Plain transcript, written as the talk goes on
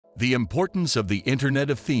The importance of the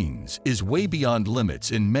Internet of Things is way beyond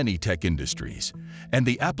limits in many tech industries, and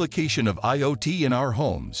the application of IoT in our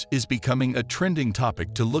homes is becoming a trending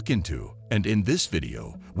topic to look into. And in this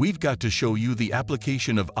video, we've got to show you the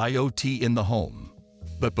application of IoT in the home.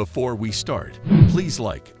 But before we start, please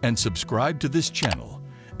like and subscribe to this channel,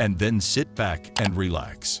 and then sit back and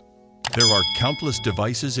relax. There are countless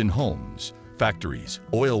devices in homes, factories,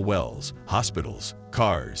 oil wells, hospitals,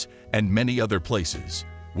 cars, and many other places.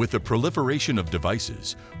 With the proliferation of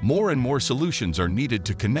devices, more and more solutions are needed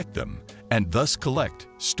to connect them and thus collect,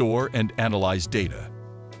 store, and analyze data.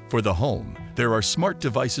 For the home, there are smart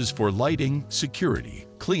devices for lighting, security,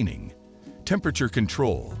 cleaning, temperature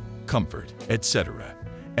control, comfort, etc.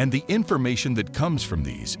 And the information that comes from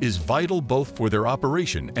these is vital both for their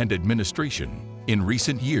operation and administration. In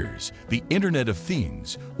recent years, the Internet of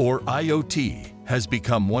Things, or IoT, has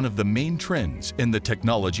become one of the main trends in the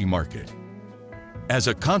technology market. As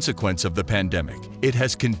a consequence of the pandemic, it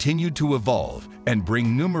has continued to evolve and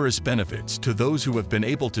bring numerous benefits to those who have been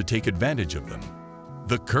able to take advantage of them.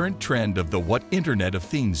 The current trend of the what Internet of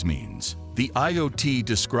Things means. The IoT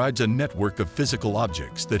describes a network of physical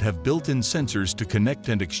objects that have built-in sensors to connect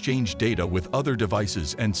and exchange data with other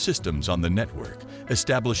devices and systems on the network,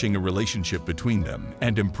 establishing a relationship between them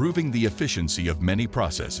and improving the efficiency of many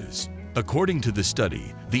processes. According to the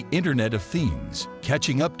study, the Internet of Things,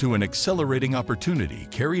 catching up to an accelerating opportunity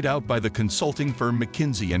carried out by the consulting firm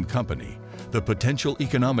McKinsey & Company, the potential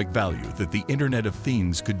economic value that the Internet of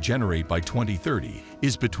Things could generate by 2030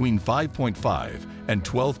 is between $5.5 and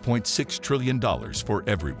 $12.6 trillion for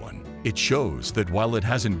everyone. It shows that while it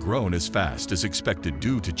hasn't grown as fast as expected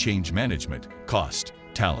due to change management, cost,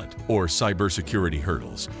 talent, or cybersecurity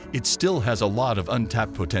hurdles, it still has a lot of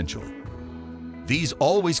untapped potential. These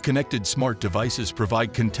always connected smart devices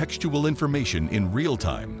provide contextual information in real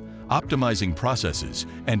time, optimizing processes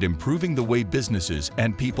and improving the way businesses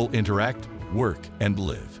and people interact, work, and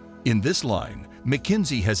live. In this line,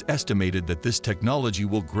 McKinsey has estimated that this technology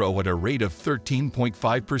will grow at a rate of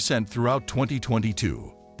 13.5% throughout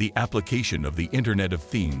 2022. The application of the Internet of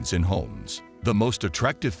Things in homes. The most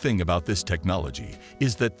attractive thing about this technology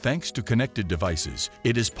is that thanks to connected devices,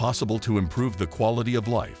 it is possible to improve the quality of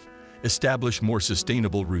life, establish more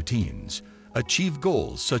sustainable routines, achieve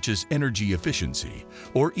goals such as energy efficiency,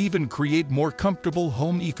 or even create more comfortable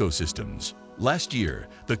home ecosystems. Last year,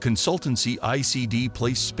 the consultancy ICD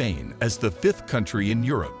placed Spain as the 5th country in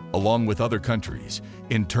Europe, along with other countries,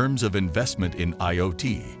 in terms of investment in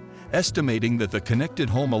IoT, estimating that the connected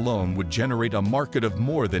home alone would generate a market of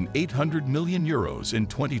more than 800 million euros in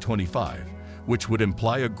 2025, which would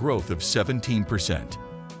imply a growth of 17%.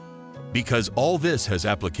 Because all this has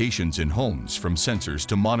applications in homes, from sensors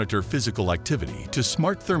to monitor physical activity to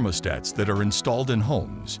smart thermostats that are installed in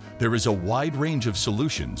homes, there is a wide range of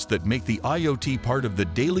solutions that make the IoT part of the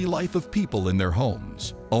daily life of people in their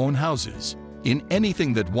homes, own houses, in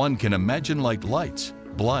anything that one can imagine, like lights,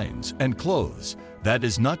 blinds, and clothes. That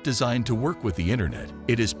is not designed to work with the Internet.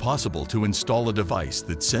 It is possible to install a device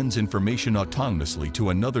that sends information autonomously to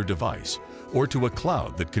another device or to a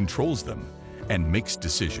cloud that controls them and makes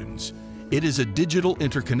decisions. It is a digital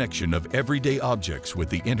interconnection of everyday objects with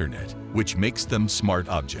the Internet, which makes them smart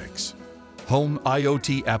objects. Home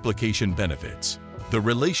IoT application benefits. The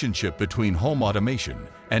relationship between home automation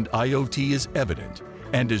and IoT is evident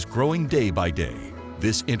and is growing day by day.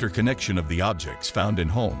 This interconnection of the objects found in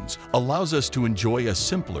homes allows us to enjoy a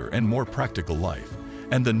simpler and more practical life,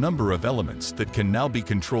 and the number of elements that can now be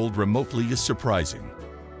controlled remotely is surprising.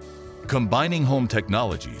 Combining home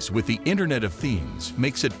technologies with the Internet of Things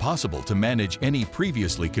makes it possible to manage any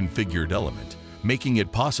previously configured element, making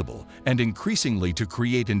it possible and increasingly to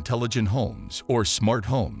create intelligent homes or smart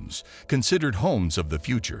homes, considered homes of the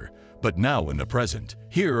future, but now in the present.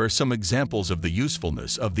 Here are some examples of the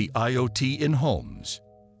usefulness of the IoT in homes.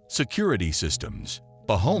 Security systems.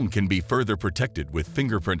 A home can be further protected with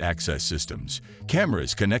fingerprint access systems,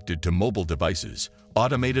 cameras connected to mobile devices,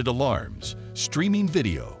 automated alarms, streaming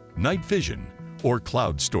video, night vision, or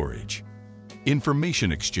cloud storage.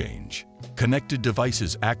 Information exchange. Connected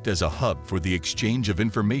devices act as a hub for the exchange of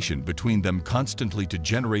information between them constantly to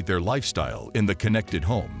generate their lifestyle in the connected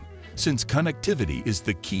home, since connectivity is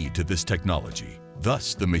the key to this technology.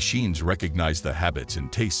 Thus, the machines recognize the habits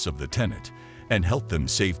and tastes of the tenant and help them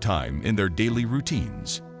save time in their daily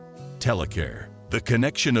routines. Telecare. The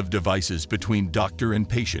connection of devices between doctor and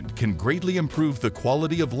patient can greatly improve the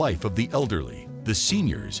quality of life of the elderly, the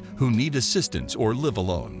seniors who need assistance or live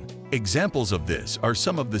alone. Examples of this are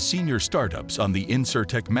some of the senior startups on the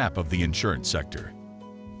InsurTech map of the insurance sector.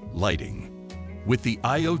 Lighting. With the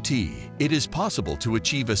IoT, it is possible to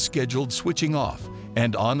achieve a scheduled switching off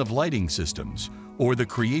and on of lighting systems, or the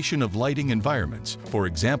creation of lighting environments, for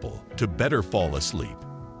example, to better fall asleep.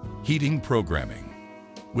 Heating programming.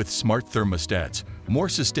 With smart thermostats, more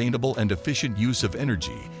sustainable and efficient use of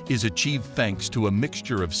energy is achieved thanks to a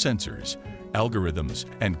mixture of sensors, algorithms,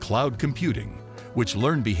 and cloud computing, which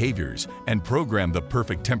learn behaviors and program the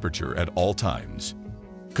perfect temperature at all times.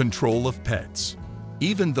 Control of pets.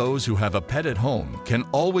 Even those who have a pet at home can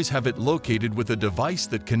always have it located with a device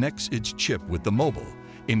that connects its chip with the mobile,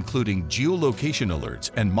 including geolocation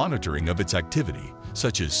alerts and monitoring of its activity,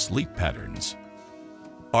 such as sleep patterns.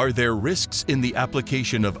 Are there risks in the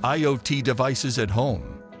application of IoT devices at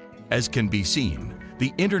home? As can be seen,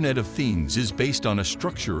 the Internet of Things is based on a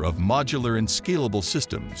structure of modular and scalable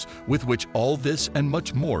systems with which all this and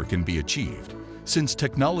much more can be achieved, since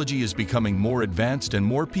technology is becoming more advanced and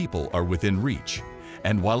more people are within reach.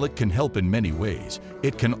 And while it can help in many ways,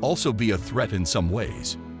 it can also be a threat in some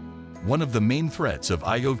ways. One of the main threats of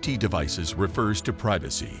IoT devices refers to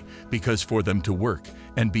privacy, because for them to work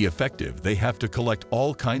and be effective, they have to collect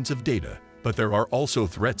all kinds of data, but there are also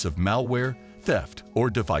threats of malware, theft, or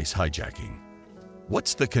device hijacking.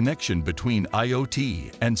 What's the connection between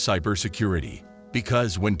IoT and cybersecurity?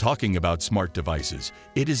 Because when talking about smart devices,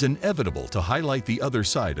 it is inevitable to highlight the other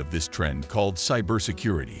side of this trend called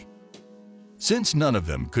cybersecurity. Since none of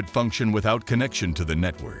them could function without connection to the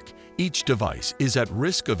network, each device is at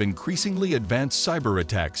risk of increasingly advanced cyber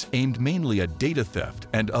attacks aimed mainly at data theft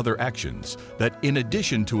and other actions that, in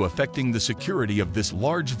addition to affecting the security of this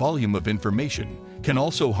large volume of information, can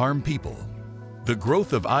also harm people. The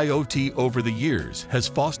growth of IoT over the years has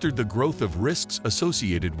fostered the growth of risks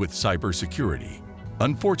associated with cybersecurity.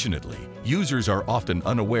 Unfortunately, users are often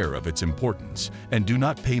unaware of its importance and do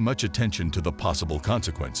not pay much attention to the possible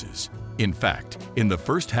consequences. In fact, in the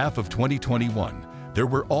first half of 2021, there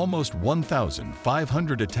were almost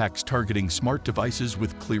 1,500 attacks targeting smart devices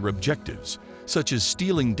with clear objectives, such as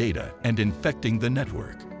stealing data and infecting the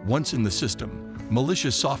network. Once in the system,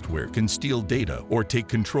 malicious software can steal data or take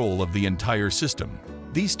control of the entire system.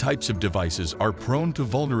 These types of devices are prone to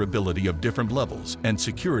vulnerability of different levels and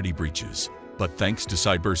security breaches. But thanks to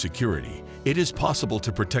cybersecurity, it is possible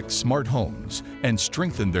to protect smart homes and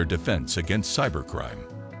strengthen their defense against cybercrime.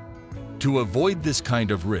 To avoid this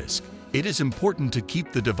kind of risk, it is important to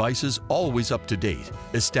keep the devices always up to date,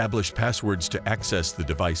 establish passwords to access the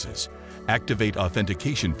devices, activate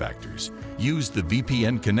authentication factors, use the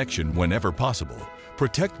VPN connection whenever possible,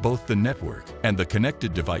 protect both the network and the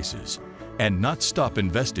connected devices, and not stop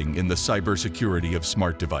investing in the cybersecurity of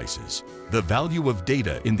smart devices. The value of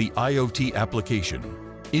data in the IoT application.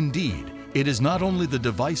 Indeed, it is not only the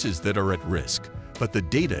devices that are at risk, but the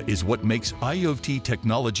data is what makes IoT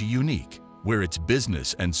technology unique, where its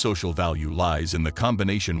business and social value lies in the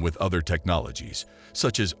combination with other technologies,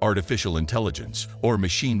 such as artificial intelligence or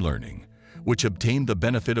machine learning, which obtain the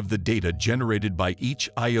benefit of the data generated by each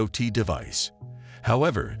IoT device.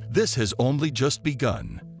 However, this has only just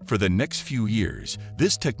begun. For the next few years,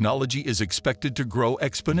 this technology is expected to grow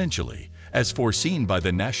exponentially, as foreseen by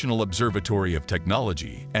the National Observatory of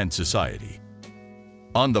Technology and Society.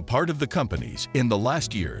 On the part of the companies, in the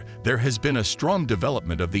last year, there has been a strong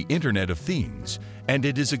development of the Internet of Things, and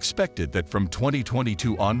it is expected that from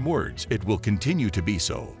 2022 onwards, it will continue to be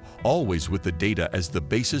so, always with the data as the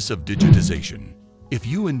basis of digitization. If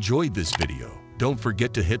you enjoyed this video, don't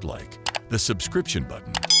forget to hit like, the subscription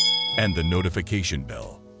button, and the notification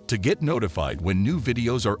bell to get notified when new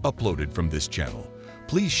videos are uploaded from this channel.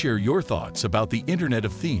 Please share your thoughts about the Internet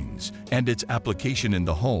of Things and its application in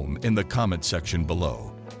the home in the comment section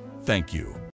below. Thank you.